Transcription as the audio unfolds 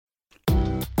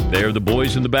They're the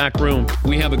boys in the back room.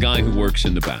 We have a guy who works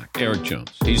in the back, Eric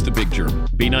Jones. He's the big German.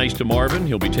 Be nice to Marvin.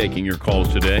 He'll be taking your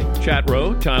calls today. Chat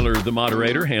row, Tyler, the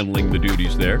moderator, handling the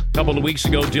duties there. A couple of weeks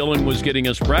ago, Dylan was getting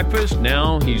us breakfast.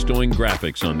 Now he's doing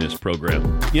graphics on this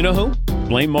program. You know who?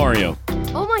 Blame Mario.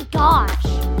 Oh my gosh.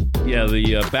 Yeah,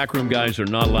 the backroom guys are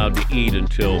not allowed to eat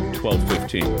until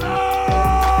 12:15.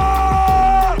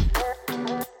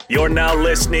 You're now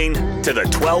listening to the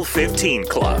 12:15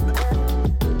 Club.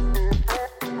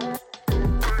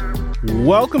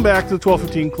 Welcome back to the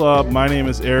 12:15 Club. My name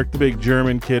is Eric, the big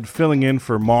German kid, filling in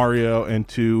for Mario. And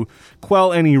to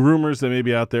quell any rumors that may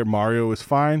be out there, Mario is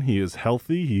fine. He is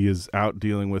healthy. He is out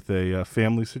dealing with a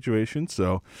family situation.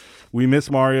 So we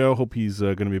miss Mario. Hope he's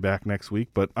going to be back next week.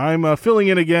 But I'm filling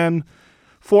in again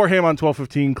for him on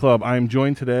 12:15 Club. I am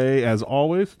joined today, as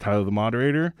always, Tyler, the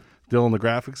moderator, Dylan, the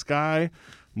graphics guy,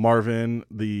 Marvin,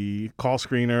 the call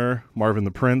screener, Marvin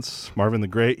the Prince, Marvin the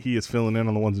Great. He is filling in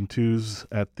on the ones and twos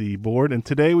at the board. And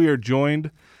today we are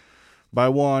joined by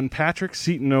one Patrick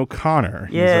Seaton O'Connor.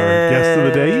 He's our guest of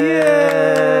the day.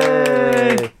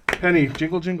 Yay! Penny,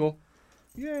 jingle, jingle.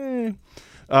 Yay!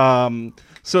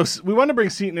 So we want to bring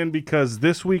Seaton in because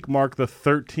this week marked the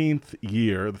 13th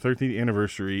year, the 13th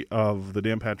anniversary of the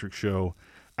Dan Patrick Show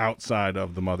outside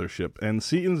of the mothership. And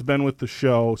Seaton's been with the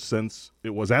show since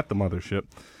it was at the mothership.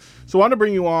 So I want to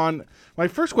bring you on. My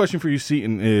first question for you,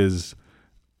 Seaton, is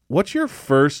what's your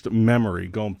first memory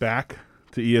going back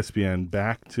to ESPN,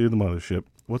 back to the mothership?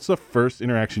 What's the first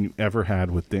interaction you ever had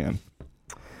with Dan?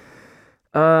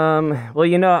 Well,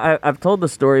 you know, I've told the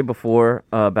story before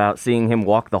about seeing him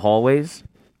walk the hallways.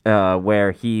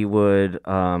 Where he would,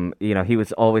 he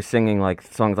was always singing like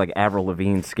songs like Avril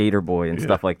Lavigne's "Skater Boy" and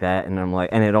stuff like that, and I'm like,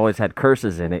 and it always had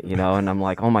curses in it, and I'm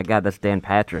like, oh my God, that's Dan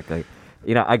Patrick. Like,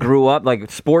 I grew up like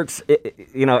sports,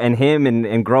 and him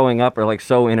and growing up are like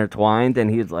so intertwined, and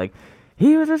he's like,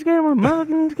 he was a skater boy,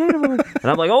 American skater boy,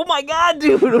 and I'm like, oh my God,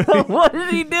 dude, what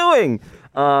is he doing?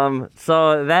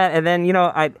 So that, and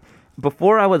then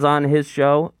before I was on his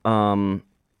show,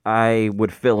 I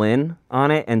would fill in on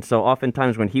it, and so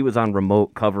oftentimes when he was on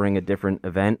remote covering a different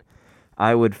event,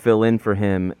 I would fill in for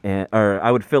him, or I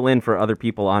would fill in for other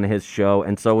people on his show,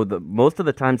 and so most of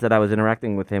the times that I was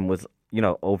interacting with him was,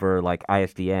 over like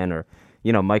ISDN or,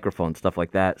 microphone, stuff like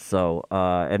that. So,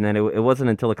 and then it wasn't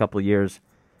until a couple of years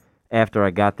after I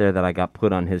got there that I got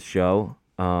put on his show,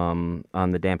 on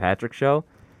the Dan Patrick Show,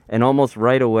 and almost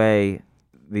right away,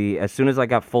 as soon as I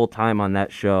got full time on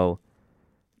that show,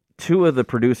 two of the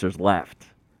producers left,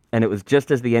 and it was just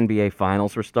as the NBA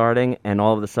Finals were starting, and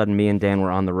all of a sudden me and Dan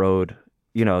were on the road,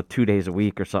 2 days a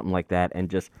week or something like that, and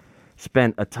just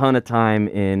spent a ton of time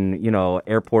in,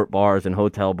 airport bars and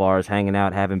hotel bars, hanging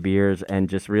out, having beers, and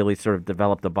just really sort of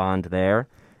developed a bond there.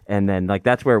 And then,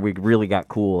 that's where we really got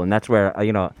cool, and that's where,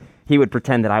 he would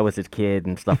pretend that I was his kid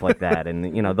and stuff like that,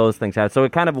 and, those things happened. So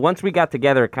it kind of, once we got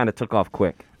together, it kind of took off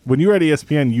quick. When you were at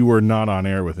ESPN, you were not on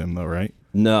air with him, though, right?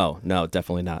 No,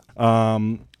 definitely not.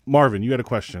 Marvin, you had a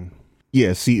question.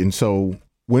 Yeah, Seaton. So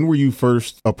when were you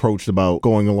first approached about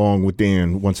going along with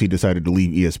Dan once he decided to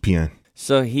leave ESPN?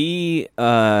 So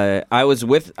I was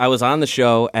on the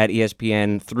show at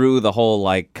ESPN through the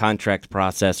whole contract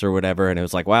process or whatever, and it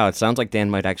was like, wow, it sounds like Dan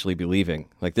might actually be leaving.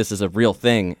 Like, this is a real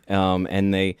thing.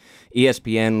 And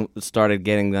ESPN started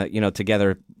getting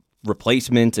together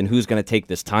replacements and who's going to take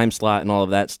this time slot and all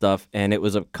of that stuff. And it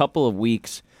was a couple of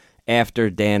weeks after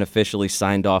Dan officially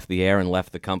signed off the air and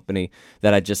left the company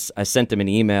that I sent him an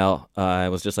email. I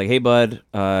was just like, hey, bud,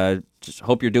 just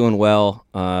hope you're doing well.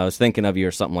 I was thinking of you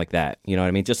or something like that. You know what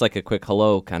I mean? Just like a quick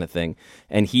hello kind of thing.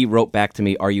 And he wrote back to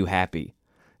me, are you happy?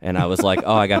 And I was like,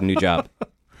 oh, I got a new job.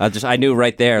 I knew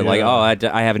right there,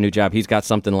 I have a new job. He's got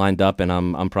something lined up, and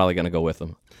I'm probably going to go with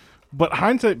him. But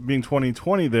hindsight being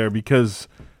 20/20 there, because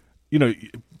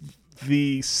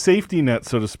the safety net,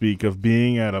 so to speak, of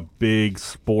being at a big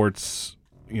sports,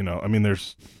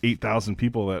 there's 8,000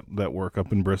 people that work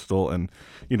up in Bristol, and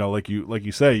like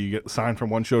you say, you get signed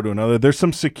from one show to another. There's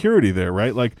some security there,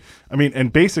 right?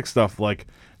 And basic stuff like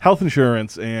health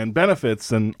insurance and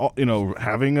benefits, and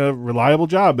having a reliable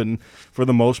job, and for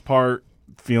the most part,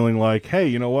 feeling like, hey,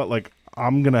 you know what,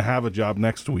 I'm gonna have a job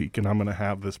next week, and I'm gonna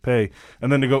have this pay,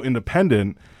 and then to go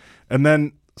independent, and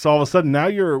then. So all of a sudden, now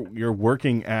you're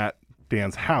working at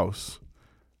Dan's house,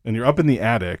 and you're up in the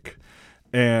attic.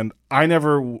 And I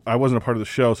wasn't a part of the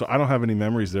show, so I don't have any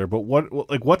memories there. But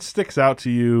what sticks out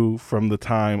to you from the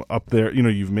time up there?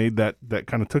 You've made that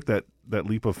kind of took that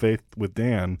leap of faith with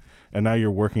Dan, and now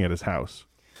you're working at his house.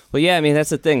 Well, yeah, I mean,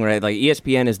 that's the thing, right? Like,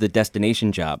 ESPN is the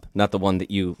destination job, not the one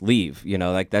that you leave,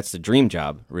 like, that's the dream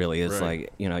job, really. It's Right.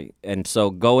 like, and so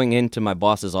going into my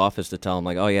boss's office to tell him,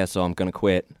 like, oh, yeah, so I'm going to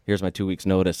quit. Here's my 2 weeks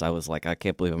notice. I was like, I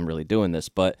can't believe I'm really doing this.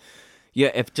 But, yeah,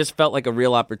 it just felt like a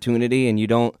real opportunity, and you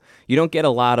don't get a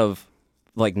lot of,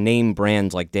 like, name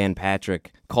brands like Dan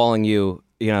Patrick calling you,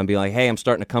 and be like, hey, I'm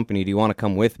starting a company. Do you want to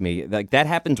come with me? Like, that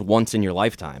happens once in your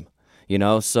lifetime.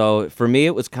 So for me,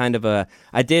 it was kind of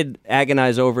I did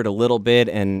agonize over it a little bit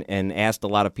and asked a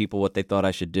lot of people what they thought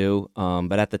I should do.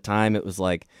 But at the time, it was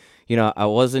like, I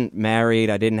wasn't married.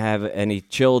 I didn't have any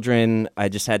children. I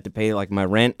just had to pay like my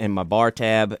rent and my bar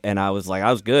tab. And I was like,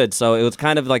 I was good. So it was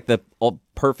kind of like the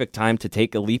perfect time to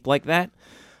take a leap like that.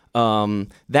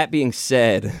 That being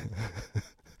said,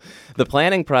 the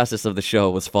planning process of the show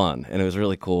was fun and it was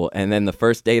really cool. And then the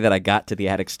first day that I got to the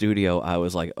Attic Studio, I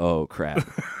was like, oh, crap.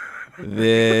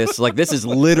 This is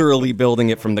literally building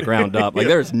it from the ground up. Like,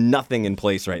 there's nothing in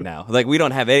place right now. Like, we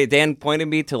don't have any. Dan pointed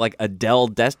me to like a Dell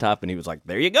desktop and he was like,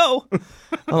 there you go.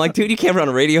 I'm like, dude, you can't run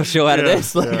a radio show out of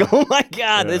this. Like, oh my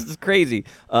God, this is crazy.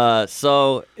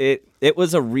 So it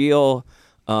was a real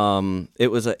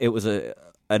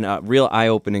a real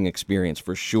eye-opening experience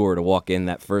for sure to walk in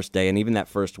that first day and even that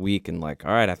first week and like,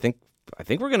 all right, I think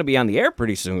we're going to be on the air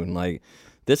pretty soon. Like,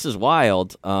 this is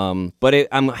wild, but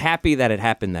I'm happy that it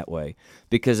happened that way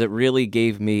because it really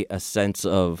gave me a sense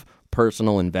of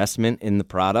personal investment in the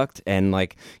product. And,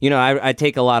 like, I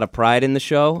take a lot of pride in the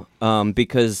show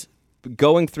because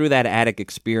going through that Attic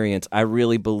experience, I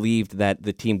really believed that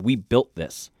the team, we built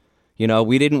this.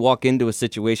 We didn't walk into a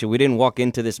situation. We didn't walk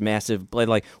into this massive play.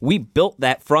 Like, we built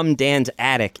that from Dan's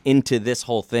attic into this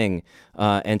whole thing.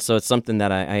 And so it's something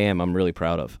that I'm really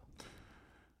proud of.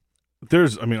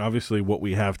 Obviously what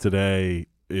we have today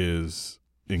is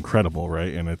incredible,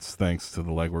 right? And it's thanks to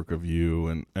the legwork of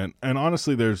you. And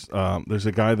honestly, there's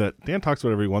a guy that Dan talks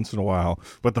about every once in a while,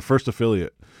 but the first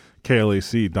affiliate,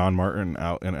 KLAC, Don Martin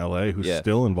out in LA, who's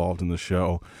still involved in the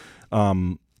show.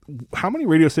 How many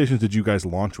radio stations did you guys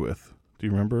launch with? Do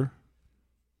you remember?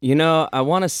 I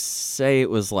want to say it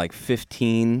was like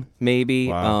 15, maybe.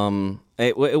 Wow.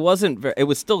 It wasn't. It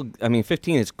was still.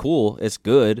 15 is cool. It's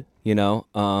good.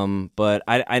 But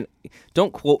I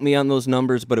don't quote me on those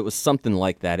numbers. But it was something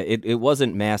like that. It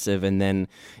wasn't massive, and then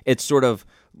it sort of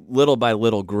little by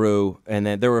little grew, and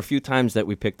then there were a few times that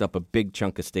we picked up a big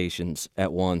chunk of stations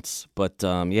at once. But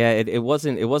it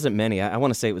wasn't many. I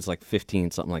want to say it was like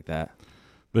 15, something like that.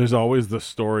 There's always the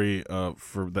story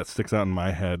that sticks out in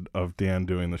my head of Dan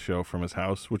doing the show from his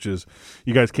house, which is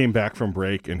you guys came back from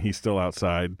break and he's still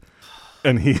outside.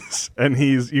 And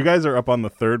you guys are up on the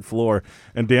third floor,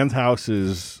 and Dan's house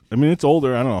is, it's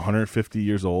older. I don't know, 150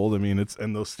 years old.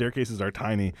 And those staircases are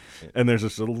tiny, and there's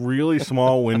this little really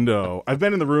small window. I've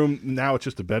been in the room. Now it's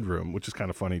just a bedroom, which is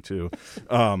kind of funny too.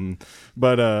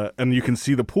 But you can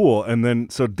see the pool, and then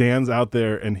so Dan's out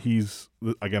there, and he's,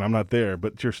 again, I'm not there,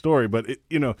 but it's your story. But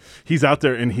he's out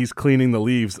there and he's cleaning the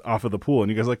leaves off of the pool, and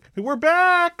you guys are like, hey, we're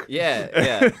back.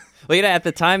 Yeah. Well, at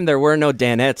the time there were no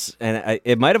Danettes, and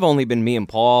it might have only been me and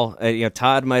Paul.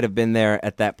 Todd might have been there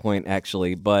at that point,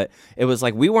 actually, but it was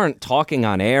like we weren't talking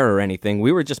on air or anything.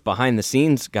 We were just behind the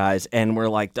scenes guys, and we're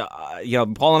like,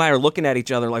 Paul and I are looking at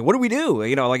each other like, what do we do?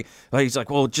 He's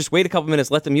like, well, just wait a couple minutes,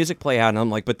 let the music play out. And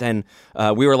I'm like, but then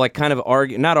we were like kind of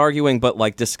not arguing, but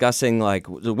like discussing like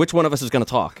which one of us is going to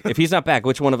talk. If he's not back,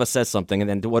 which one of us says something, and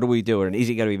then what do we do? And is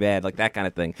he going to be bad? Like that kind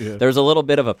of thing. Yeah. There was a little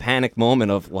bit of a panic moment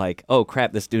of like, oh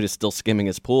crap, this dude is still skimming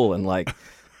his pool, and like,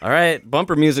 all right,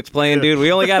 bumper music's playing, dude.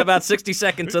 We only got about 60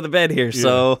 seconds to the bed here,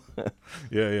 so.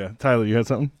 Yeah. Tyler, you had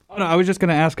something? Oh, no, I was just going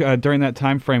to ask during that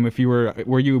time frame if you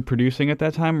were you producing at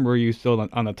that time, or were you still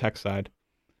on the tech side?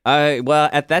 Well,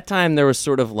 at that time there was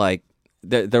sort of like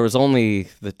there was only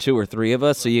the two or three of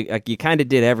us, so you kind of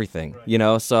did everything,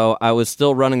 So I was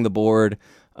still running the board.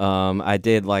 I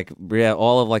did like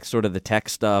all of like sort of the tech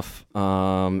stuff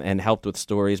and helped with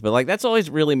stories, but like that's always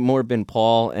really more been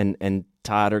Paul and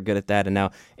Todd are good at that, and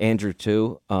now Andrew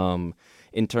too.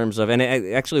 In terms of, and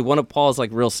actually one of Paul's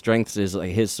like real strengths is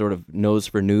like his sort of nose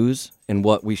for news and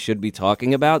what we should be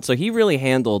talking about. So he really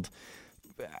handled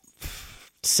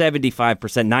 75%,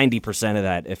 90% of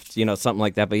that, if something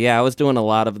like that. But yeah, I was doing a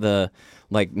lot of the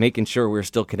like making sure we're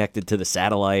still connected to the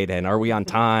satellite and are we on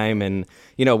time, and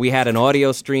we had an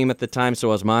audio stream at the time, so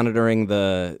I was monitoring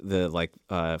the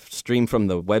stream from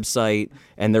the website,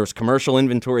 and there was commercial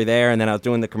inventory there, and then I was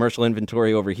doing the commercial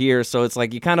inventory over here, so it's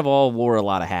like you kind of all wore a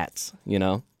lot of hats,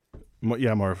 Yeah,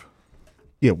 Marv.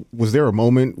 Yeah, was there a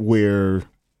moment where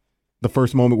the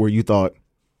first moment where you thought,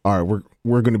 all right,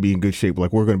 we're going to be in good shape,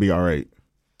 like we're going to be all right?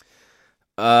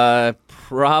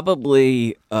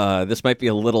 Probably. This might be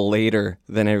a little later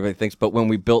than everybody thinks, but when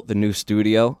we built the new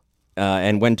studio,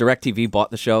 and when DirecTV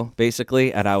bought the show,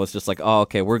 basically, and I was just like, oh,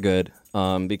 okay, we're good,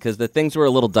 because the things were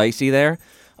a little dicey there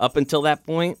up until that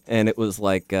point, and it was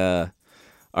like,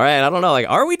 all right, I don't know, like,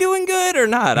 are we doing good or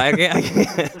not? I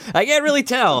can't really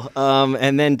tell.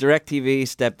 And then DirecTV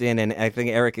stepped in, and I think,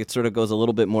 Eric, it sort of goes a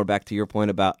little bit more back to your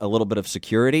point about a little bit of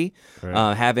security.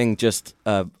 Right. Having just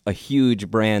a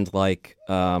huge brand like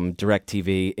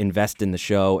DirecTV invest in the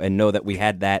show and know that we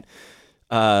had that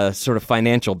sort of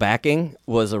financial backing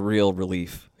was a real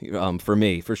relief for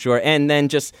me, for sure. And then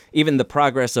just even the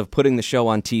progress of putting the show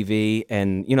on TV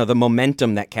and, the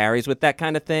momentum that carries with that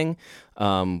kind of thing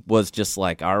was just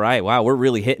like, all right, wow, we're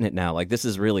really hitting it now. Like, this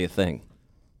is really a thing.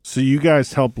 So you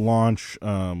guys helped launch,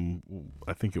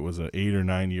 I think it was an 8 or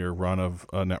 9 year run of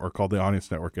a network called the Audience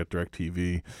Network at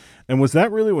DirecTV. And was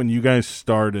that really when you guys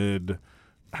started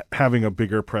having a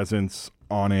bigger presence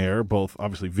on air, both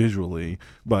obviously visually,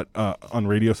 but on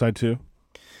radio side too?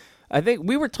 I think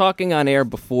we were talking on air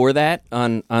before that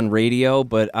on radio,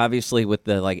 but obviously with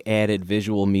the added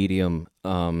visual medium,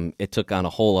 it took on a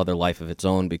whole other life of its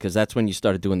own, because that's when you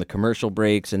started doing the commercial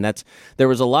breaks, and there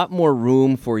was a lot more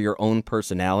room for your own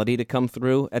personality to come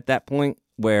through at that point,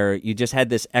 where you just had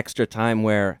this extra time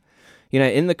where,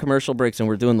 in the commercial breaks and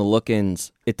we're doing the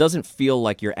look-ins, it doesn't feel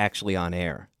like you're actually on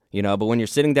air. But when you're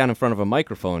sitting down in front of a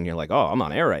microphone, you're like, oh, I'm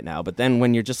on air right now. But then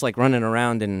when you're just running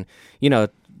around and,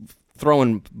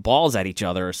 throwing balls at each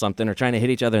other or something, or trying to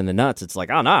hit each other in the nuts, it's like,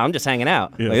 oh, no, I'm just hanging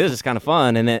out. Yeah. This is kind of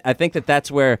fun. And then I think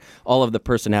that's where all of the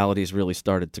personalities really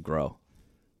started to grow.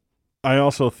 I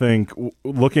also think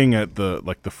looking at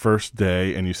the first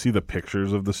day and you see the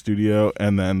pictures of the studio,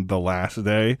 and then the last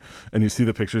day and you see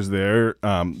the pictures there,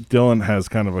 Dylan has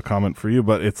kind of a comment for you,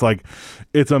 but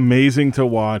it's amazing to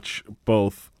watch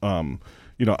both.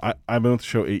 I've been with the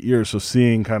show 8 years, so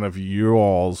seeing kind of you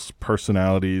all's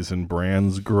personalities and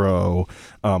brands grow,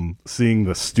 seeing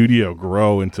the studio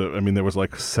grow into, there was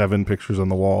 7 pictures on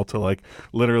the wall to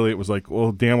literally it was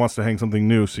well, Dan wants to hang something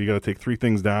new, so you got to take 3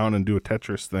 things down and do a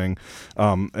Tetris thing.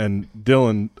 And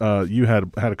Dylan, you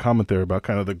had a comment there about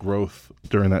kind of the growth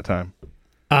during that time.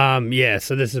 Yeah,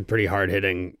 so this is pretty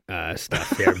hard-hitting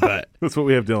stuff here, but that's what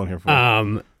we have Dylan here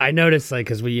for. I noticed,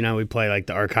 because we play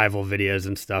the archival videos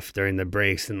and stuff during the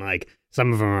breaks, and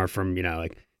some of them are from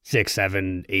 6,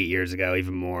 7, 8 years ago,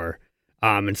 even more.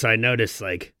 And so I noticed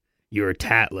you were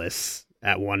tatless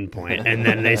at one point, and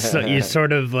then you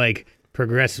sort of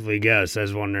progressively go. So I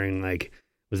was wondering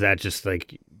was that just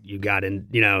you got in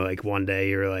one day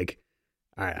you were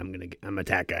all right, I'm a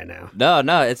tat guy now.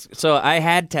 No, it's so I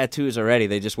had tattoos already.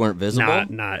 They just weren't visible.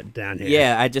 Not down here.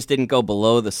 Yeah, I just didn't go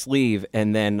below the sleeve.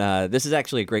 And then this is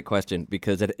actually a great question,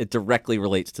 because it directly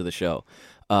relates to the show.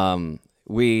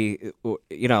 We,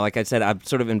 like I said, I'm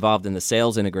sort of involved in the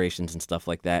sales integrations and stuff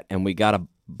like that. And we got a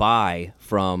buy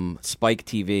from Spike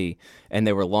TV, and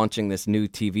they were launching this new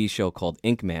TV show called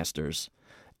Ink Masters.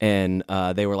 And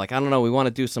they were like, I don't know, we want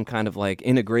to do some kind of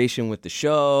integration with the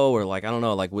show, or I don't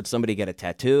know, would somebody get a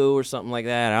tattoo or something like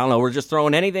that? I don't know. We're just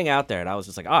throwing anything out there. And I was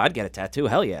just like, oh, I'd get a tattoo.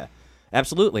 Hell yeah.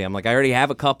 Absolutely. I'm I already have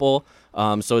a couple,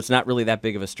 so it's not really that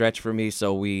big of a stretch for me.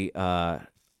 So we,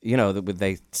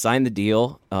 they signed the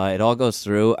deal. It all goes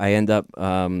through. I end up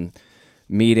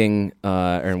meeting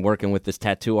and working with this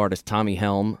tattoo artist, Tommy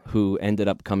Helm, who ended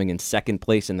up coming in second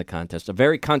place in the contest. A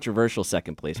very controversial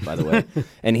second place, by the way.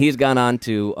 And he's gone on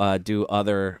to do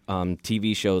other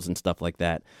TV shows and stuff like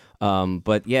that.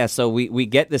 But yeah, so we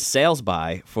get this sales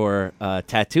buy for a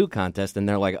tattoo contest, and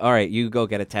they're like, all right, you go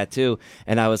get a tattoo.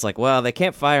 And I was like, well, they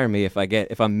can't fire me if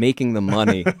I'm making the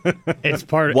money. It's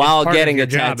part while it's getting part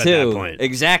of your a job tattoo. at that point.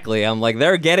 Exactly. I'm like,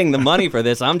 they're getting the money for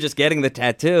this. I'm just getting the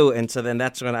tattoo. And so then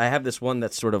that's when I have this one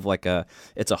that's sort of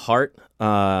it's a heart,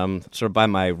 sort of by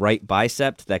my right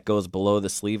bicep that goes below the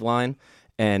sleeve line.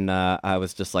 And I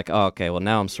was just like, oh, okay, well,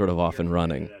 now I'm sort of off and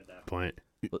running. At that point.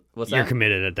 What's that? You're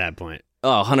committed at that point.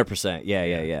 Oh, 100%.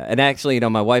 Yeah. And actually,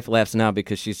 my wife laughs now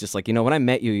because she's just like, when I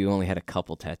met you, you only had a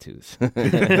couple tattoos.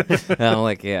 And I'm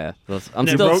like, yeah. I'm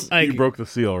still you broke the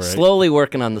seal, right? Slowly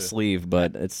working on the sleeve,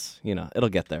 but it's, it'll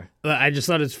get there. I just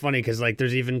thought it's funny because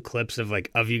there's even clips of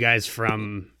of you guys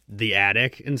from the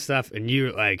attic and stuff, and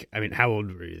you how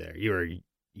old were you there? You were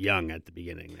young at the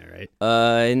beginning there,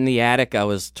 right? In the attic, I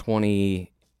was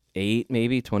 28,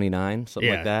 maybe 29, something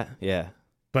like that. Yeah.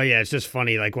 But yeah, it's just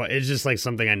funny. It's just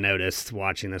something I noticed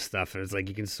watching this stuff. It's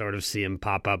you can sort of see him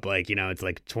pop up. It's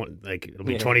it'll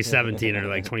be 2017 or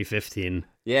 2015.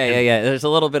 Yeah. There's a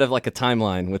little bit of like a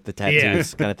timeline with the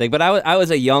tattoos kind of thing. But I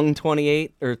was a young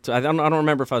 28, or I don't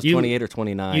remember if I was 28 or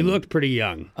 29. You looked pretty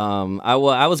young.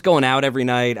 I was going out every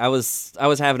night. I was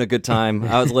having a good time.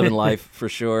 I was living life for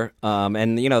sure.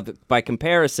 And by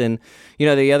comparison,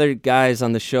 the other guys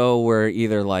on the show were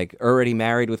either like already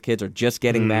married with kids or just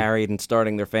getting married and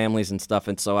starting their families and stuff.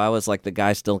 And so I was like the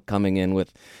guy still coming in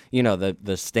with,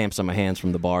 the stamps on my hands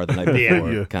from the bar the night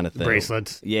before kind of thing.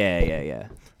 Bracelets. Yeah.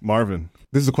 Marvin.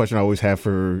 This is a question I always have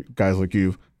for guys like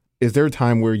you. Is there a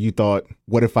time where you thought,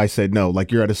 what if I said no? Like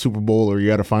you're at a Super Bowl or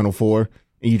you're at a Final Four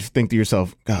and you just think to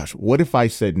yourself, gosh, what if I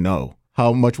said no?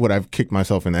 How much would I have kicked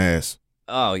myself in the ass?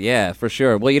 Oh, yeah, for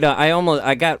sure. Well,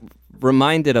 I got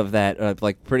reminded of that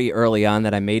like pretty early on,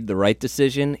 that I made the right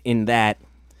decision in that,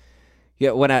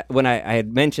 when I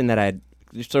had mentioned that I had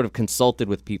sort of consulted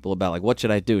with people about like, what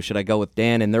should I do? Should I go with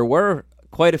Dan? And there were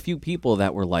quite a few people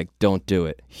that were like, don't do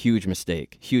it. Huge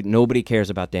mistake. Nobody cares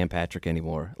about Dan Patrick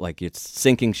anymore. Like, it's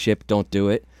sinking ship. Don't do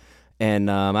it.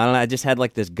 And I don't know, I just had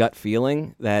like this gut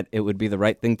feeling that it would be the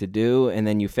right thing to do. And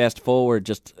then you fast forward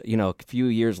just, a few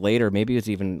years later, maybe it was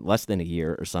even less than a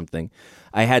year or something.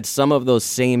 I had some of those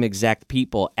same exact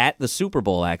people at the Super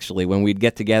Bowl, actually, when we'd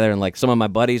get together and like some of my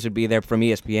buddies would be there from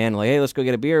ESPN, like, hey, let's go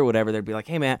get a beer or whatever. They'd be like,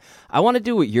 hey, man, I want to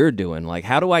do what you're doing. Like,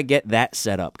 how do I get that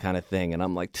set up kind of thing? And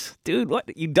I'm like, dude,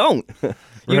 what? You don't.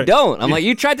 You don't. I'm like,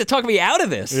 you tried to talk me out of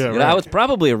this. Yeah, I was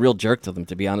probably a real jerk to them,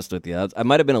 to be honest with you. I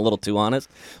might have been a little too honest,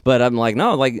 but I'm like,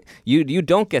 no, like you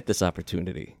don't get this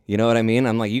opportunity. You know what I mean?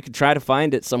 I'm like, you could try to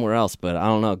find it somewhere else, but I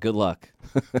don't know. Good luck.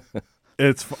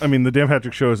 The Dan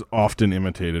Patrick Show is often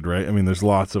imitated, right? I mean, there's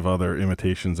lots of other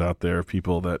imitations out there of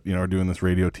people that, are doing this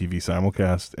radio TV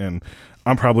simulcast, and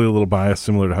I'm probably a little biased,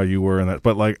 similar to how you were in that,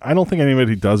 but like, I don't think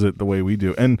anybody does it the way we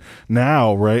do. And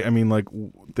now, right? I mean, like,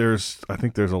 I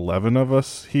think there's 11 of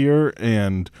us here,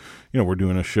 and we're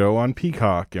doing a show on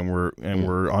Peacock, and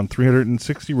we're on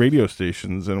 360 radio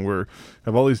stations, and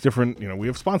have all these different, we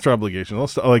have sponsor obligations. All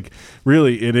stuff. Like,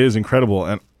 really, it is incredible,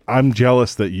 and I'm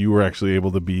jealous that you were actually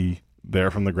able to be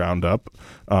there from the ground up.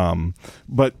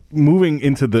 But moving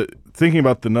into thinking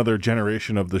about another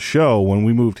generation of the show, when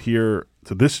we moved here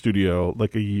to this studio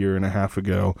like a year and a half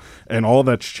ago, and all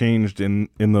that's changed in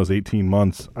those 18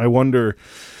 months, I wonder,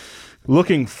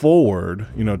 looking forward,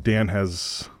 Dan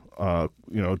has a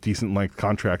decent length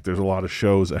contract. There's a lot of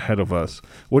shows ahead of us.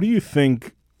 What do you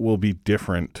think will be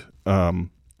different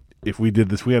if we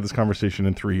had this conversation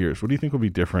in 3 years? What do you think will be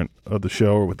different of the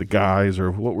show, or with the guys,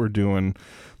 or what we're doing?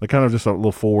 Like, kind of just a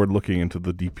little forward looking into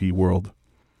the DP world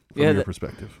from your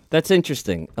perspective. That's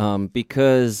interesting,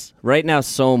 because right now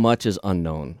so much is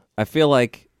unknown. I feel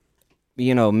like,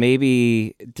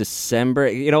 maybe December.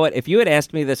 You know what? If you had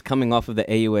asked me this coming off of the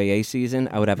AUAA season,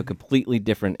 I would have a completely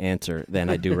different answer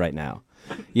than I do right now.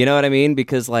 You know what I mean?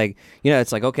 Because, like,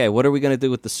 it's like, okay, what are we going to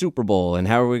do with the Super Bowl, and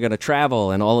how are we going to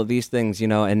travel, and all of these things,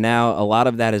 and now a lot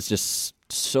of that is just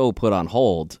so put on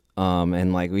hold.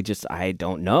 And like, I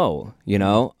don't know,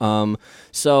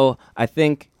 so I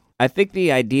think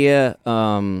the idea,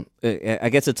 I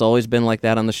guess it's always been like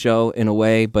that on the show in a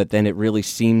way, but then it really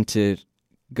seemed to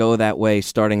go that way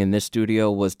starting in this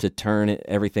studio, was to turn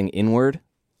everything inward.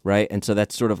 Right. And so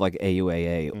that's sort of like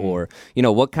AUAA, or,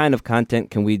 what kind of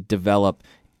content can we develop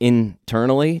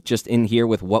internally, just in here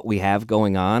with what we have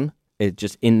going on,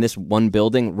 just in this one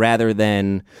building, rather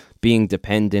than being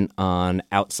dependent on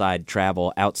outside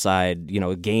travel, outside,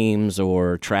 games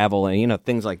or travel, and,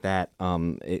 things like that.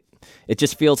 It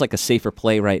just feels like a safer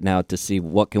play right now to see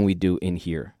what can we do in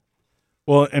here.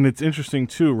 Well, and it's interesting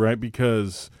too, right?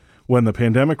 Because when the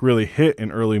pandemic really hit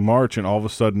in early March, and all of a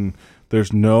sudden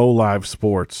there's no live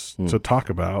sports to talk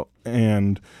about,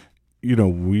 and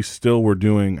we still were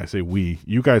doing,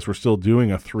 you guys were still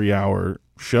doing a 3-hour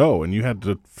show, and you had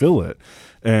to fill it.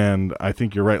 And I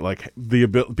think you're right, like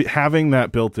having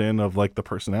that built in of like the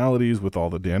personalities with all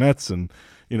the Danettes, and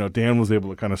Dan was able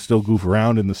to kind of still goof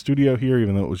around in the studio here,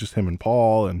 even though it was just him and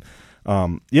Paul. And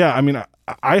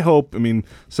I hope,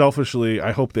 selfishly,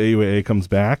 I hope the AUAA comes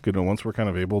back, once we're kind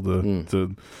of able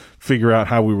to figure out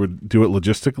how we would do it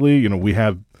logistically. We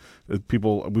had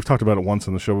people, we've talked about it once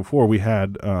on the show before, we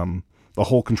had the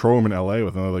whole control room in LA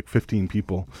with another like 15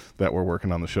 people that were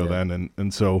working on the show then.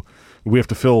 And so we have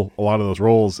to fill a lot of those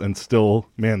roles and still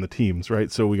man the teams, right?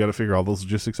 So we got to figure all those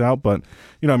logistics out. But,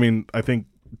 I think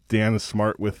Dan is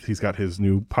smart he's got his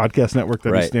new podcast network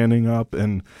that he's standing up.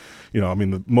 And,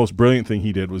 the most brilliant thing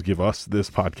he did was give us this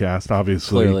podcast,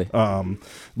 obviously. Clearly.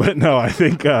 But no, I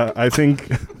think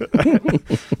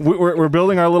we're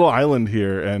building our little island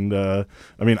here. And,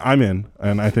 I'm in,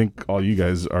 and I think all you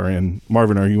guys are in.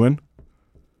 Marvin, are you in?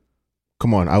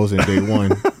 Come on, I was in day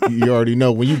one. You already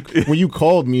know when you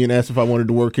called me and asked if I wanted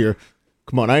to work here.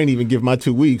 Come on, I didn't even give my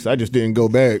 2 weeks. I just didn't go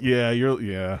back.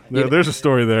 There's a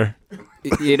story there.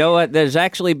 You know what? There's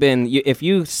actually been, if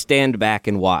you stand back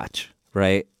and watch,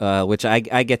 right, which I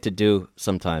get to do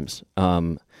sometimes,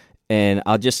 and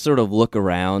I'll just sort of look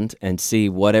around and see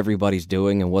what everybody's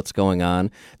doing and what's going on.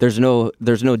 There's no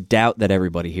doubt that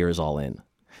everybody here is all in.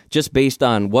 Just based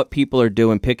on what people are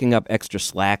doing, picking up extra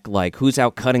slack, like who's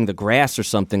out cutting the grass or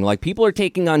something. Like people are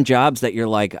taking on jobs that you're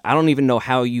like, I don't even know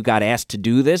how you got asked to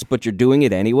do this, but you're doing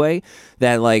it anyway.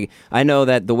 That like, I know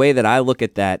that the way that I look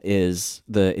at that is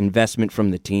the investment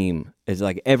from the team is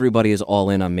like everybody is all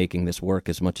in on making this work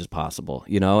as much as possible,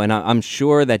 you know? And I'm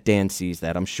sure that Dan sees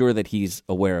that. I'm sure that he's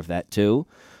aware of that too.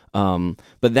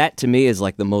 But that to me is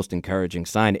like the most encouraging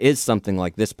sign is something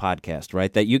like this podcast,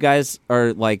 right? That you guys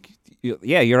are like,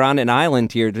 you're on an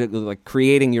island here, like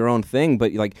creating your own thing,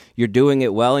 but like you're doing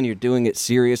it well and you're doing it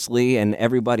seriously, and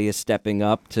everybody is stepping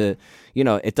up to, you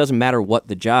know, it doesn't matter what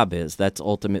the job is. That's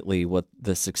ultimately what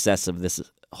the success of this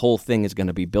whole thing is going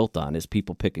to be built on, is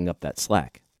people picking up that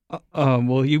slack.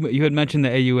 Well, you had mentioned the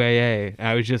AUAA.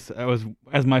 I was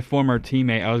as my former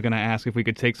teammate, I was going to ask if we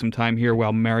could take some time here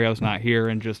while Mario's not here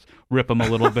and just rip him a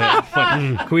little bit. But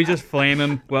can we just flame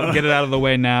him? Well, get it out of the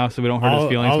way now so we don't hurt his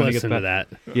feelings when he gets back. That.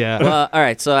 Yeah. Well, all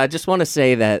right. So I just want to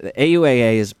say that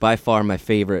AUAA is by far my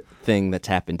favorite thing that's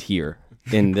happened here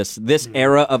in this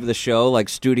era of the show, like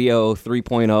Studio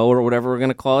 3.0 or whatever we're going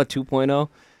to call it, 2.0,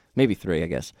 maybe 3, I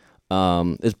guess,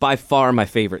 is by far my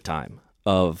favorite time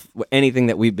of anything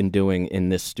that we've been doing in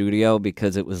this studio,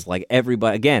 because it was like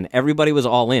everybody was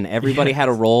all in. Everybody had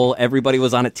a role. Everybody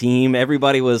was on a team.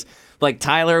 Everybody was like,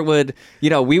 Tyler would,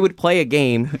 we would play a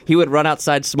game. He would run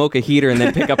outside, smoke a heater, and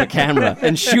then pick up a camera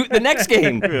and shoot the next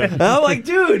game. And I'm like,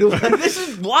 dude, this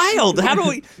is wild.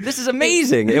 This is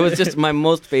amazing. It was just my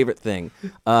most favorite thing.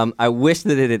 I wish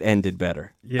that it had ended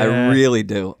better. Yeah. I really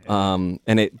do.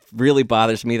 And it really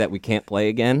bothers me that we can't play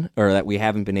again, or that we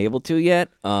haven't been able to yet.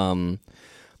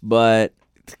 But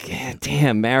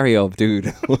damn, Mario,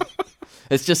 dude.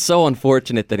 It's just so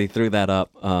unfortunate that he threw that up.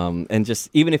 And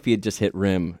just even if he had just hit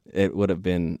rim, it would have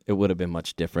been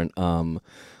much different.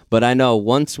 But I know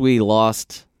once we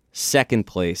lost second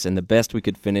place and the best we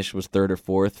could finish was third or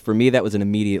fourth, for me that was an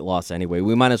immediate loss anyway.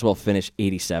 We might as well finish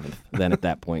 87th then at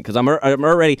that point, because I'm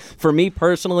already, for me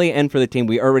personally and for the team,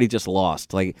 we already just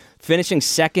lost. Like finishing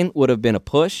second would have been a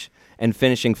push, and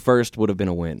finishing first would have been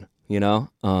a win.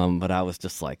 But I was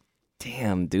just like,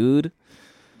 damn, dude.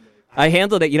 I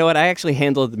handled it. You know what? I actually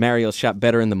handled Mario's shot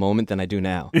better in the moment than I do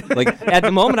now. Like at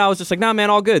the moment, I was just like, nah, man,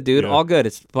 all good, dude. All good.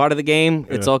 It's part of the game.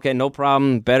 It's okay. No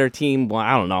problem. Better team. Well,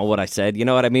 I don't know what I said. You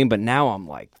know what I mean? But now I'm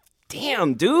like,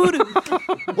 damn, dude.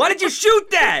 Why did you shoot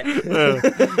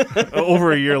that?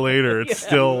 Over a year later, it's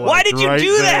still Why did you right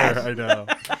do there.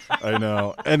 that? I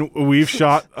know. And we've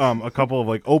shot a couple of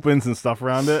like opens and stuff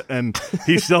around it, and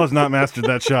he still has not mastered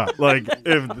that shot. Like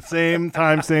if the same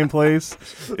time, same place,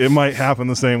 it might happen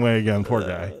the same way again. Poor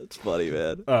guy. It's funny,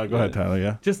 man. Go ahead, Tyler.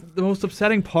 Yeah. Just the most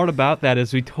upsetting part about that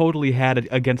is we totally had it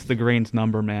against the grain's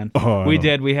number, man. We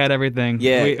did. We had everything.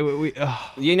 Yeah.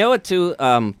 You know what, too?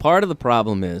 Part of the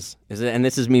problem is and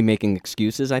this is me making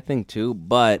excuses, I think, too,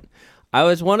 but I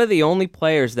was one of the only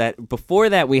players that, before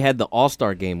that, we had the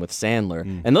All-Star game with Sandler,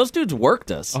 and those dudes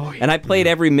worked us. And I played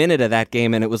every minute of that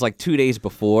game, and it was like 2 days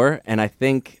before, and I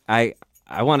think I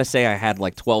want to say I had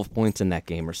like 12 points in that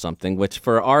game or something, which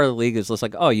for our league is just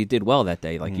like, oh, you did well that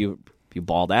day. Like, you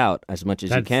balled out as much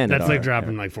as you can. That's like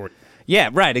dropping like 40. Yeah,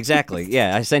 right, exactly.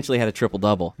 Yeah, I essentially had a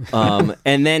triple-double.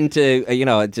 And then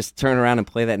to, just turn around and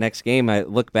play that next game, I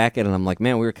look back at it and I'm like,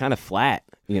 man, we were kind of flat,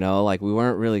 like we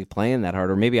weren't really playing that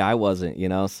hard, or maybe I wasn't,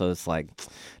 so it's like,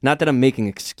 not that I'm making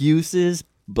excuses,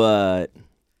 but...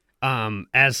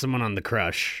 As someone on the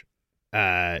Crush,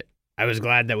 I was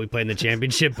glad that we played in the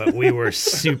championship, but we were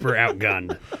super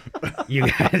outgunned. You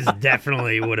guys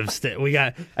definitely would have.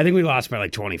 I think we lost by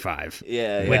like 25.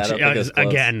 Yeah, which is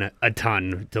again a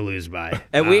ton to lose by.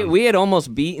 And we had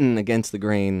almost beaten against the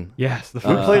grain. Yes, we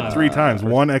played 3 times: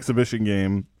 one exhibition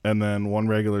game and then one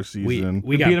regular season.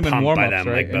 We got beat them in pumped warm-ups, by them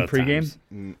right? like both pre-game.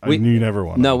 You never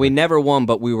won. No, we never won,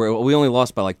 but we only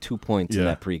lost by like 2 points in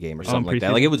that pregame or something like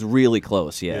that. Like it was really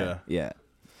close. Yeah.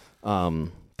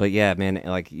 But yeah, man,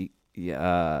 like.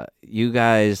 You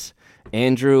guys,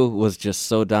 Andrew was just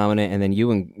so dominant, and then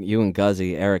you and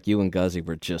Guzzy, Eric, you and Guzzy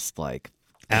were just like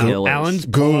killers. Alan's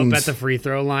pull up at the free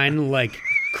throw line, like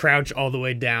crouch all the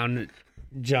way down,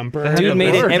 jumper. Dude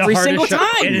made it The every hardest single shot,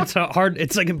 time. and it's hard.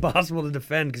 It's like impossible to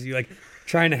defend because you like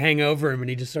trying to hang over him, and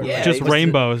he just sort of Yeah. Just it was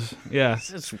rainbows. Yeah.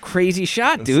 It's a crazy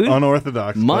shot, dude.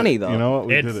 Unorthodox. Money, but though. You know what?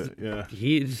 We It's- did it. Yeah.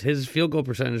 his field goal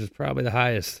percentage is probably the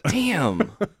highest.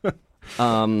 Damn.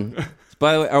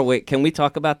 By the way, wait, can we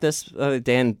talk about this?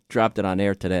 Dan dropped it on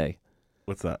air today.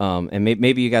 What's that? And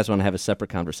maybe you guys want to have a separate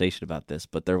conversation about this,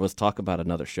 but there was talk about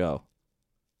another show.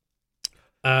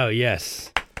 Oh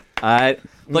yes.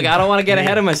 Look, I don't want to get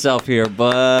ahead of myself here,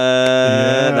 but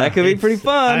that could be pretty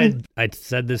fun. I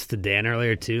said this to Dan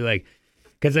earlier too, like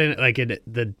because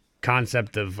the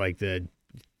concept of like the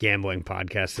gambling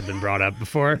podcasts have been brought up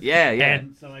before. Yeah.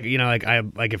 And so like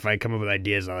if I come up with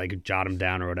ideas, I like jot them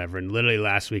down or whatever. And literally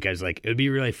last week I was like, it would be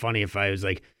really funny if I was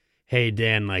like, hey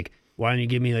Dan, like why don't you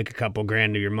give me like a couple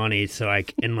grand of your money so I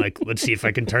can like let's see if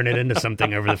I can turn it into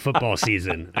something over the football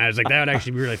season. And I was like, that would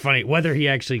actually be really funny, whether he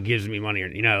actually gives me money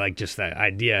or like just that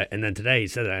idea. And then today he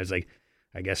said that I was like,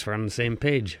 I guess we're on the same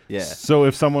page. Yeah. So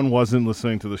if someone wasn't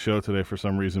listening to the show today for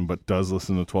some reason, but does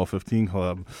listen to 1215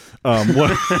 Club,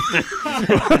 what?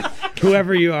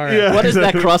 Whoever you are. Yeah. What is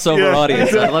that crossover Yeah.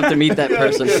 audience? I'd love to meet that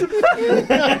person.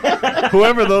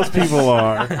 Whoever those people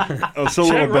are. So a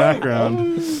little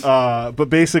background. But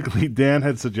basically, Dan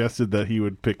had suggested that he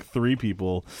would pick three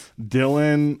people: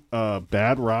 Dylan,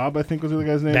 Bad Rob, I think was the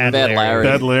guy's name. Bad Larry.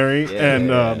 Bad Larry,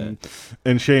 Yeah.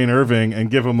 and Shane Irving,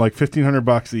 and give them like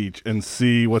 $1,500 each, and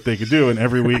see what they could do. And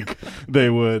every week they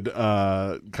would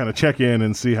kind of check in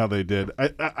and see how they did.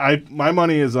 My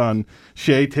money is on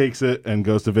Shay takes it and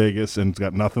goes to Vegas and's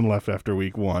got nothing left after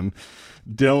week one.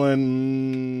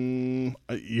 Dylan,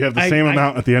 you have the same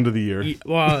amount at the end of the year.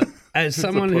 Well, as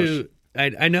someone push. who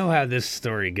I know how this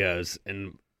story goes,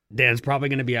 and Dan's probably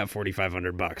going to be out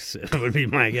 $4,500. It would be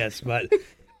my guess, but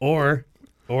or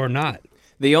not.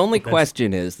 The only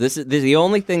question is this is the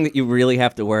only thing that you really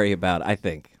have to worry about, I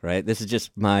think, right? This is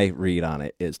just my read on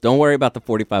it, is don't worry about the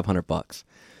 $4,500.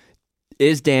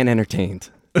 Is Dan entertained?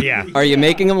 Yeah. Are you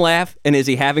making him laugh? And is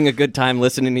he having a good time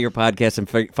listening to your podcast and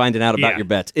finding out about Yeah. your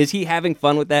bets? Is he having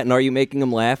fun with that? And are you making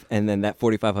him laugh? And then that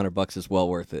 $4,500 is well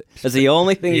worth it. That's the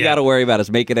only thing you Yeah. got to worry about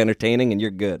is make it entertaining, and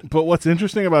you're good. But what's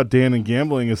interesting about Dan and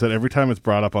gambling is that every time it's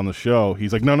brought up on the show,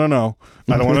 he's like, no, I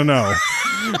don't want to know.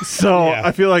 So Yeah.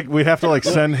 I feel like we have to like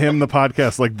send him the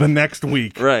podcast like the next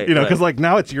week, Right, You know, right. because like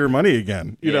now it's your money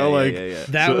again. You know, like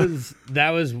That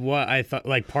was what I thought.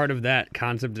 Like part of that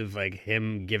concept of like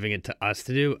him giving it to us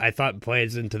to do, I thought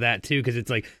plays into that too, because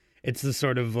it's like it's the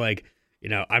sort of like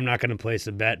I'm not going to place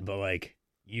a bet, but like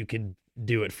you could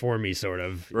do it for me, sort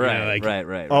of.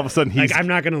 Right. all of a sudden he's Like I'm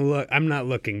not going to look. I'm not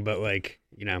looking, but like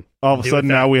all of a do sudden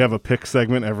it now that- we have a pick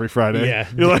segment every Friday. Yeah.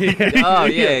 You're like, Oh,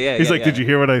 yeah. He's like, did you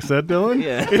hear what I said, Dylan?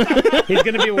 Yeah. He's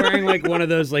gonna be wearing like one of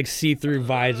those like see-through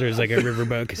visors, like a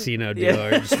riverboat casino dealer,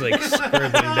 just like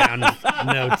scribbling down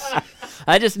notes.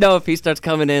 I just know if he starts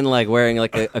coming in like wearing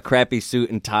like a crappy suit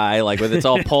and tie, like with it's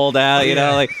all pulled out,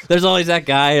 like there's always that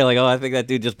guy. You're like, oh, I think that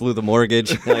dude just blew the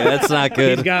mortgage. Like, that's not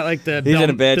good. He's got like the, He's in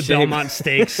a bad the shape. Belmont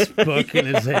Stakes book in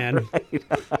his hand,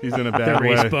 He's in a the bad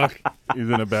race way. book. He's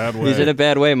in a bad way. He's in a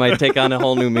bad way. Might take on a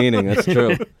whole new meaning. That's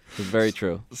true. It's very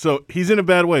true. So he's in a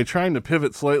bad way. Trying to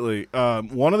pivot slightly.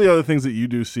 One of the other things that you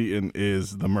do, Seaton,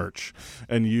 is the merch,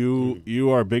 and you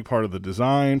are a big part of the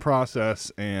design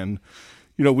process. And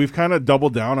we've kind of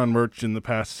doubled down on merch in the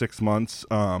past 6 months.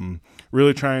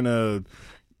 Really trying to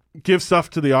give stuff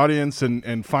to the audience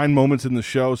and find moments in the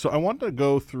show. So I wanted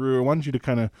you to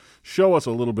kind of show us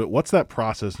a little bit. What's that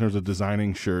process in terms of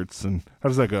designing shirts, and how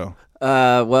does that go?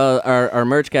 Well, our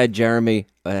merch guy Jeremy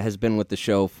has been with the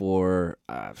show for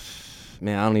I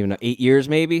don't even know, 8 years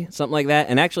maybe, something like that.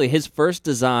 And actually, his first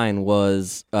design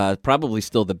was probably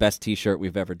still the best T-shirt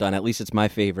we've ever done. At least it's my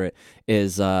favorite.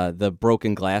 Is the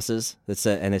broken glasses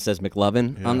and it says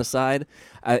McLovin on the side.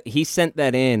 He sent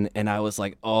that in, and I was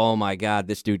like, oh my god,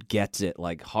 this dude gets it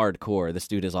like hardcore. This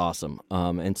dude is awesome.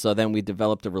 And so then we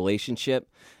developed a relationship.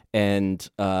 And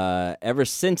ever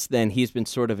since then, he's been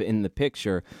sort of in the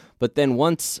picture. But then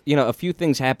once, a few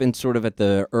things happened sort of at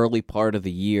the early part of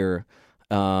the year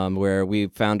where we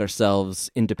found ourselves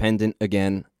independent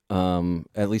again,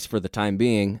 at least for the time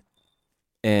being.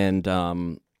 And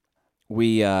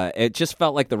it just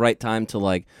felt like the right time to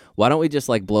like, why don't we just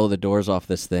like blow the doors off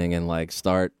this thing and like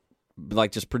start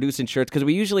like just producing shirts, because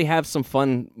we usually have some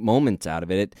fun moments out of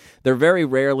it. They're very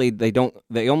rarely, they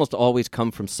almost always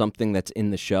come from something that's in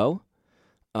the show.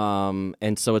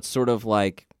 And so it's sort of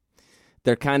like,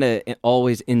 they're kind of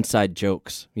always inside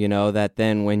jokes, that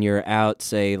then when you're out,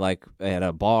 say, like at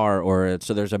a bar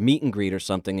so there's a meet and greet or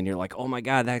something, and you're like, oh my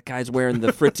God, that guy's wearing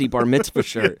the Fritzy Bar Mitzvah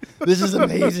shirt. This is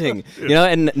amazing.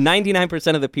 And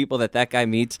 99% of the people that guy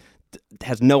meets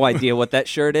has no idea what that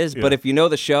shirt is. But if you know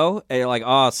the show, and you're like,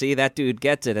 oh, see, that dude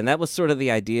gets it. And that was sort of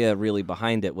the idea really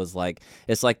behind it, was like,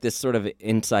 it's like this sort of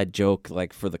inside joke,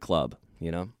 like for the club,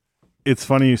 you know? It's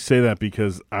funny you say that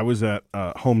because I was at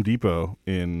Home Depot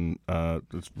in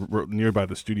nearby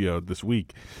the studio this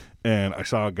week, and I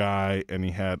saw a guy, and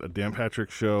he had a Dan Patrick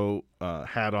Show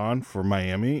hat on for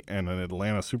Miami and an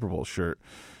Atlanta Super Bowl shirt.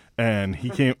 And he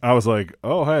came. I was like,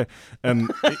 "Oh, hey!"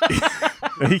 And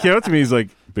he came up to me. He's like,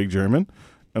 "Big German,"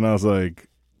 and I was like,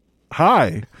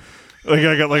 "Hi." Like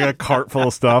I got like a cart full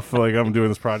of stuff. Like I'm doing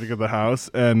this project at the house,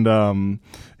 and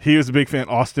he was a big fan.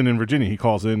 Austin in Virginia. He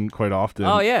calls in quite often.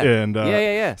 Oh yeah, and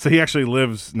yeah. So he actually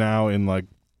lives now in like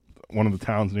one of the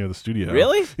towns near the studio.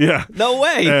 Really? Yeah. No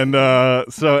way. And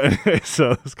so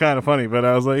it's kind of funny. But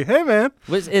I was like, "Hey, man,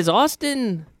 Is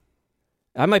Austin?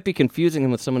 I might be confusing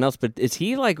him with someone else, but is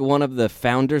he like one of the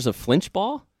founders of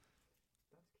Flinchball,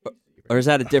 or is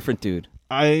that a different dude?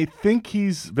 I think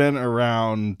he's been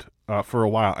around for a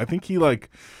while. I think he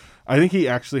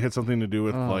actually had something to do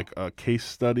with like a case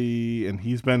study, and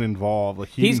he's been involved. Like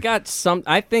he's got some.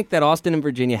 I think that Austin in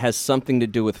Virginia has something to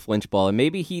do with Flinchball, and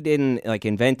maybe he didn't like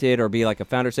invent it or be like a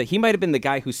founder. So he might have been the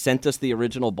guy who sent us the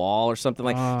original ball or something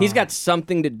like. He's got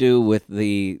something to do with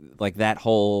the like that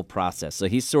whole process. So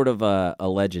he's sort of a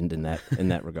legend in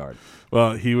that regard.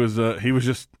 Well, he was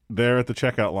just there at the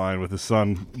checkout line with his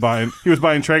son he was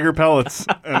buying Traeger pellets,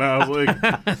 and I was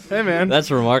like, "Hey, man,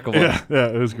 That's remarkable. yeah,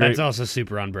 it was great." That's also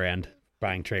super on brand.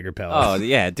 Buying Traeger pellets. Oh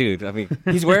yeah, dude. I mean,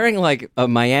 he's wearing like a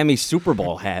Miami Super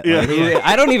Bowl hat. Yeah. Like,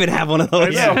 I don't even have one of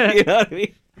those. I know. You know what I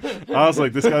mean? I was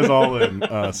like, this guy's all in.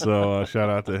 So shout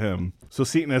out to him. So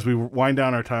Seton, as we wind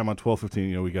down our time on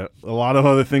 12:15, we got a lot of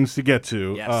other things to get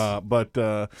to. Yes.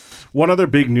 But one other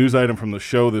big news item from the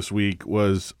show this week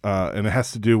was, and it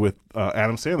has to do with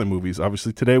Adam Sandler movies.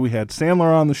 Obviously, today we had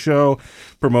Sandler on the show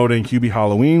promoting Hubie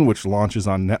Halloween, which launches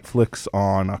on Netflix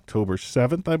on October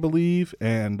 7th, I believe.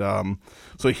 And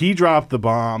so he dropped the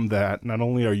bomb that not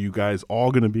only are you guys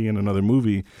all going to be in another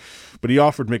movie, but he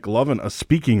offered McLovin a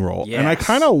speaking role. Yes. And I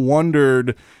kind of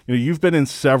wondered, you've been in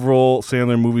several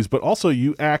Sandler movies, but also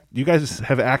you guys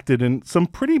have acted in some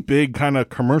pretty big kind of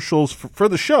commercials for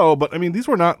the show. But I mean, these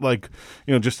were not like,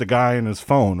 just a guy and his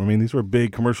phone. I mean, these were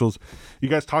big commercials. You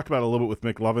guys talked about it a little bit with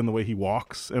McLovin, the way he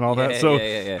walks and all that. So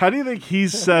how do you think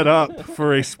he's set up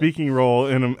for a speaking role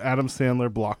in an Adam Sandler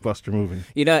blockbuster movie?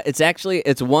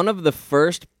 It's one of the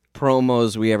first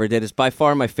promos we ever did. It's by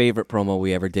far my favorite promo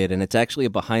we ever did, and it's actually a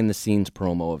behind-the-scenes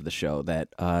promo of the show that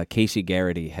Casey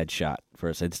Garrity had shot for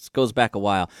us. It goes back a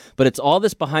while, but it's all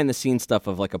this behind-the-scenes stuff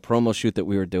of like a promo shoot that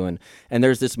we were doing, and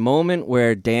there's this moment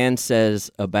where Dan says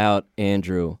about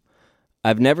Andrew,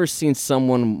 "I've never seen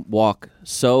someone walk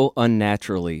so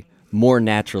unnaturally, more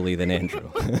naturally than Andrew."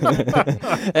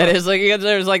 And it's like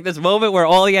there's like this moment where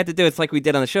all you have to do, it's like we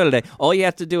did on the show today, all you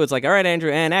have to do is like, all right, Andrew,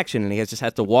 and action, and he just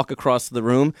has to walk across the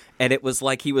room, and it was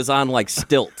like he was on like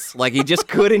stilts, like he just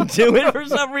couldn't do it for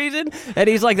some reason, and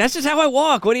he's like, "That's just how I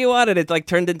walk, what do you want?" And it like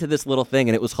turned into this little thing,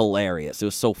 and it was hilarious. It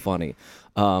was so funny.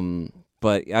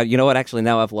 But you know what, actually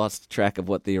now I've lost track of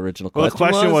what the original question was. Well,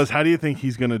 the question was, how do you think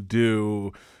he's going to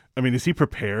do? I mean, is he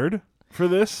prepared for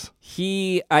this?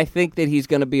 I think that he's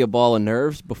going to be a ball of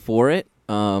nerves before it.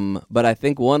 But I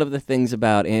think one of the things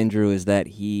about Andrew is that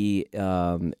he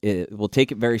will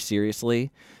take it very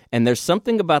seriously. And there's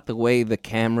something about the way the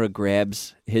camera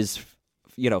grabs his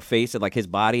face and like his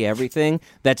body, everything,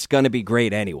 that's going to be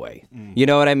great anyway. You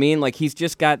know what I mean? Like he's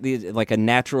just got like a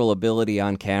natural ability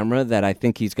on camera that I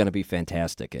think he's going to be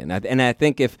fantastic in. And I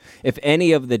think if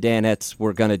any of the Danettes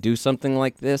were going to do something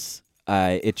like this,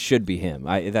 it should be him.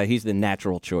 He's the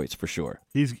natural choice for sure.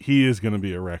 He is going to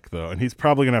be a wreck though, and he's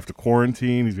probably going to have to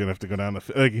quarantine. He's going to have to go down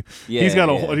he's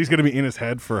going to be in his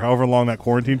head for however long that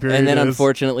quarantine period is. And then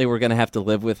unfortunately, we're going to have to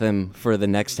live with him for the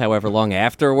next however long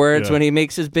afterwards when he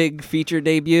makes his big feature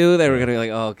debut. Then we're going to be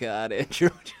like, oh god,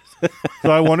 Andrew.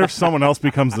 So I wonder if someone else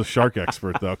becomes the shark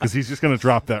expert though, because he's just going to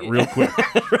drop that real quick.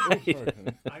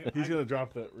 Right. He's going to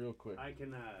drop that real quick. I'll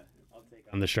take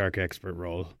on the shark expert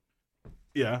role.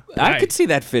 Yeah, I could see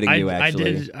that fitting you.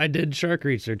 Actually, I did shark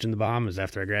research in the Bahamas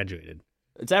after I graduated.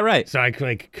 Is that right? So I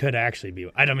could actually be.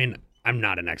 I don't mean I'm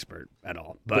not an expert at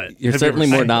all, but you're certainly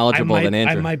more knowledgeable than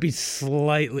Andrew. I might be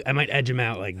slightly. I might edge him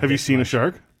out. Like, have you seen a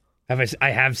shark?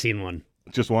 I have seen one.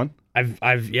 Just one? I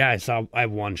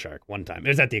have one shark one time. It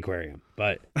was at the aquarium,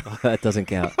 but that doesn't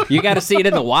count. You got to see it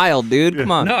in the wild, dude.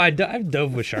 Come on. No, I've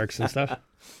dove with sharks and stuff.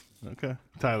 Okay,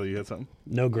 Tyler, you had something?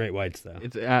 No great whites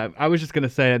though. I was just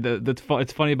gonna say that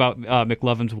it's funny about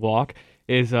McLovin's walk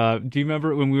is do you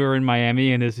remember when we were in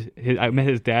Miami and I met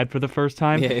his dad for the first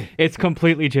time? Yeah. It's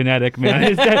completely genetic, man.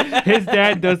 His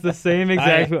dad does the same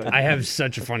exact. I have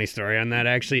such a funny story on that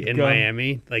actually. In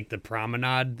Miami, like the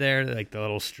promenade there, like the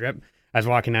little strip. I was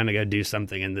walking down to go do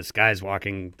something, and this guy's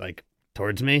walking like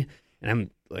towards me, and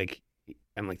I'm like,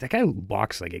 that guy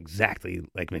walks like exactly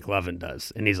like McLovin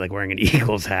does, and he's like wearing an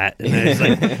Eagles hat, and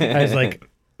I was like,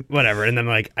 whatever, and then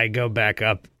like I go back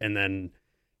up and then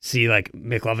see like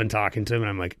McLovin talking to him, and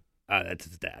I'm like, oh, that's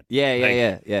his dad.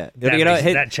 Yeah.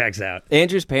 That checks out.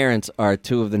 Andrew's parents are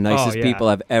two of the nicest people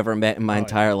I've ever met in my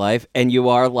entire life, and you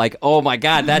are like, oh my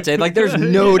God, that's it. Like, there's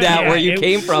no doubt where you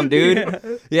came from,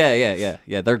 dude.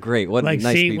 Yeah. They're great. What like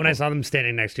nice people. When I saw them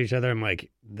standing next to each other, I'm like,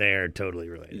 they're totally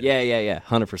related. Yeah,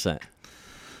 100%.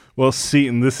 Well,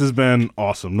 Seton, this has been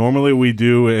awesome. Normally we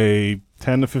do a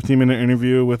 10 to 15 minute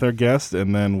interview with our guest,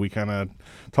 and then we kind of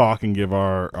talk and give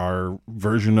our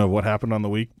version of what happened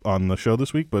on the show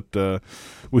this week. But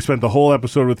we spent the whole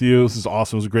episode with you. This is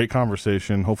awesome. It was a great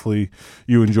conversation. Hopefully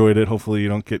you enjoyed it. Hopefully you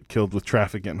don't get killed with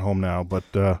traffic getting home now. But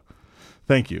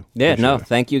thank you. Yeah, Appreciate it.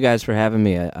 Thank you guys for having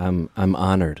me. I'm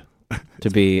honored to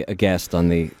be a guest on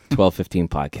the 1215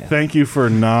 podcast. Thank you for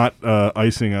not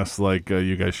icing us like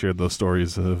you guys shared those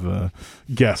stories of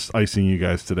guests icing you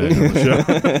guys today on the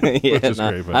show. Yeah, Which is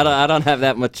great. I don't have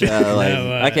that much.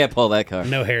 I can't pull that card.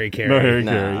 No Harry Carey. No Harry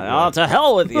Carey. Oh, to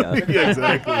hell with you. Yeah,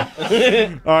 exactly.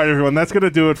 All right, everyone. That's going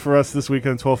to do it for us this week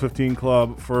on 1215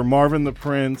 Club. For Marvin the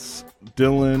Prince,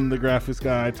 Dylan the graphics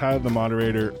guy, Tyler the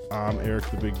moderator, I'm Eric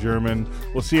the Big German.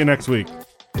 We'll see you next week.